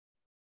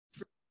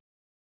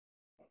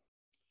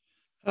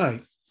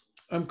Hi,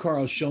 I'm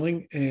Carl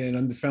Schilling, and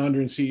I'm the founder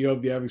and CEO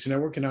of the Advocacy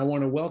Network, and I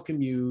want to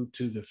welcome you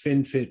to the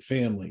FinFit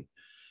family.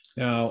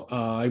 Now,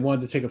 I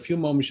wanted to take a few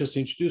moments just to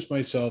introduce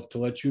myself to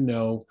let you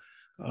know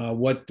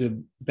what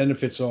the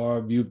benefits are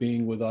of you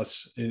being with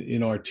us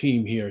in our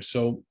team here.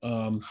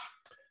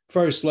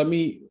 First, let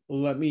me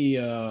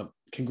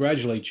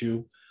congratulate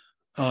you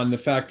on the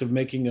fact of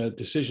making a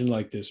decision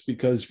like this,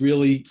 because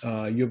really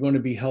you're going to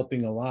be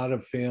helping a lot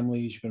of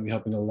families. You're going to be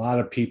helping a lot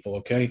of people.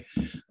 Okay.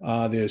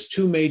 There's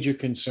two major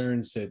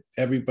concerns that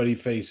everybody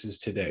faces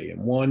today.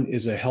 And one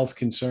is a health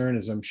concern,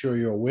 as I'm sure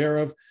you're aware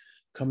of,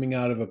 coming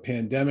out of a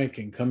pandemic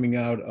and coming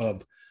out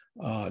of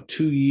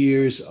 2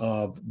 years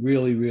of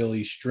really,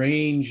 really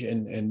strange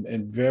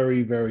and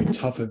very, very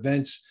tough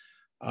events.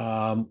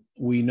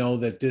 We know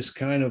that this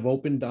kind of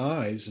opened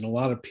eyes, and a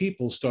lot of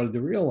people started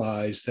to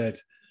realize that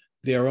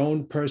their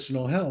own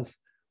personal health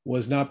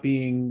was not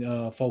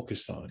being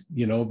focused on,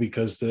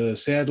 because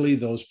sadly,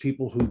 those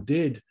people who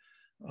did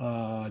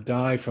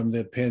die from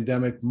the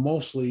pandemic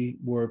mostly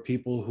were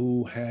people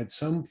who had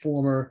some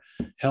former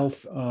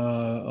health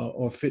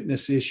or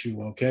fitness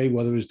issue, okay,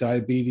 whether it was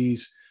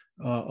diabetes,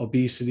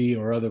 obesity,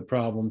 or other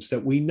problems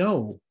that we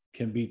know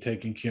can be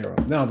taken care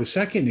of. Now, the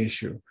second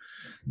issue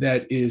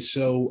that is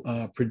so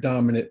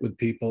predominant with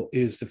people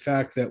is the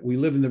fact that we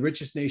live in the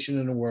richest nation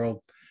in the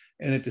world,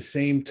 and at the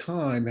same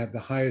time have the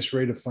highest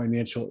rate of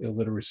financial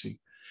illiteracy.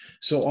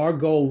 So our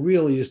goal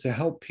really is to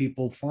help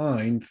people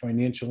find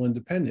financial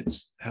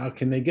independence. How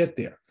can they get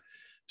there?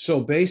 So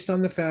based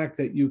on the fact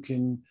that you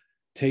can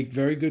take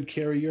very good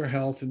care of your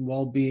health and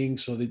well-being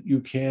so that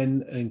you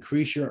can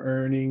increase your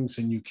earnings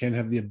and you can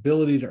have the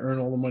ability to earn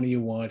all the money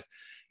you want,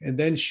 and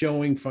then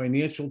showing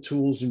financial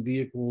tools and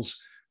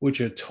vehicles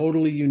which are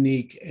totally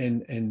unique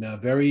and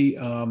very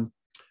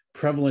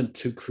prevalent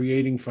to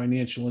creating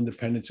financial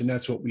independence. And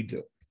that's what we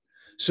do.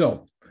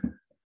 So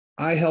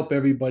I help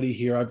everybody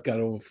here. I've got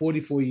over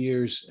 44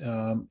 years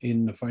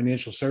in the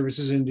financial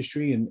services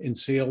industry and in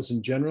sales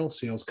in general,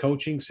 sales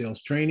coaching,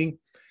 sales training.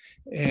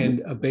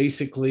 And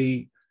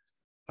basically,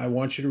 I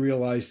want you to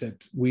realize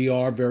that we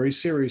are very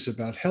serious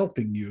about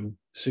helping you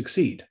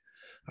succeed.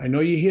 I know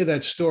you hear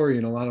that story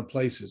in a lot of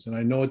places, and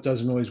I know it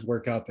doesn't always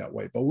work out that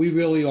way, but we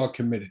really are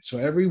committed. So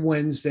every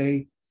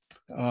Wednesday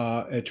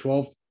at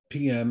 12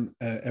 p.m.,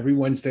 every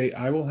Wednesday,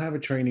 I will have a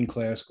training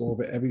class, go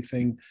over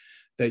everything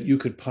that you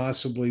could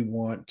possibly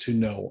want to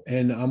know.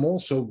 And I'm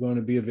also going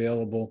to be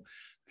available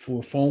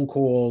for phone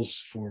calls,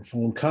 for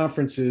phone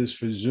conferences,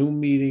 for Zoom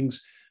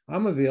meetings.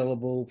 I'm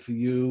available for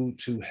you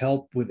to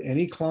help with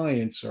any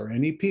clients or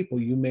any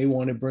people you may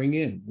want to bring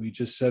in. We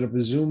just set up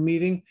a Zoom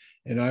meeting,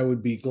 and I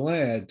would be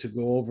glad to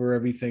go over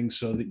everything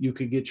so that you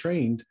could get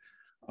trained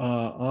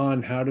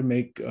on how to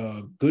make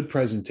good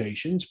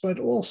presentations, but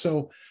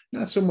also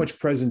not so much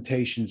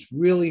presentations,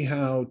 really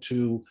how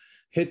to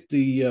hit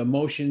the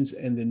emotions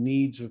and the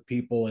needs of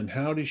people and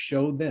how to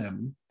show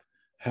them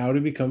how to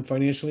become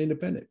financially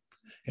independent.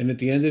 And at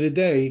the end of the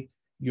day,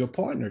 you're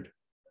partnered,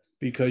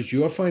 because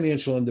your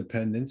financial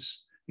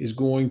independence is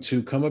going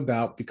to come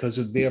about because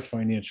of their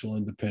financial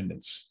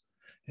independence.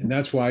 And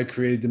that's why I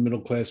created the Middle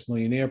Class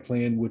Millionaire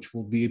Plan, which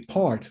will be a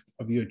part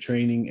of your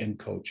training and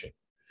coaching.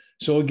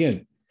 So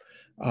again,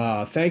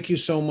 thank you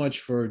so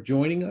much for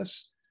joining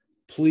us.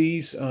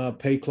 Please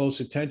pay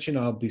close attention.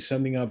 I'll be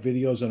sending out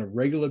videos on a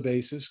regular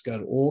basis,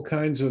 got all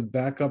kinds of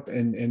backup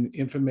and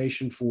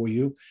information for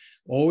you,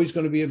 always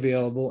going to be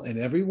available. And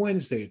every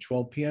Wednesday at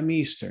 12 p.m.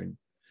 Eastern,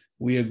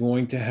 we are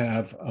going to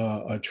have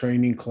a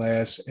training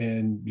class,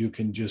 and you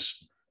can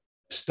just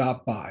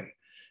stop by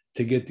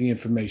to get the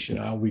information.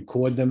 I'll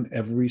record them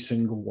every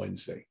single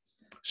Wednesday.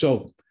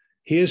 So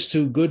here's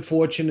to good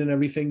fortune in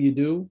everything you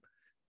do.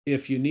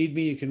 If you need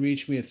me, you can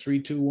reach me at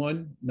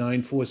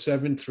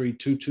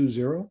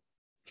 321-947-3220.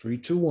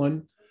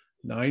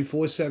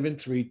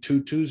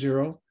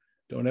 321-947-3220.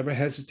 Don't ever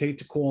hesitate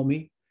to call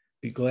me.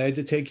 Be glad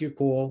to take your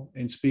call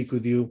and speak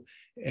with you.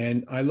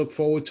 And I look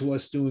forward to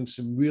us doing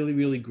some really,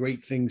 really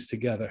great things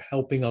together,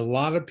 helping a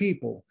lot of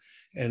people,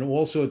 and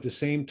also at the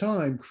same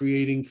time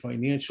creating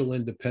financial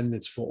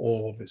independence for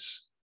all of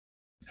us.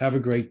 Have a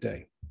great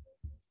day.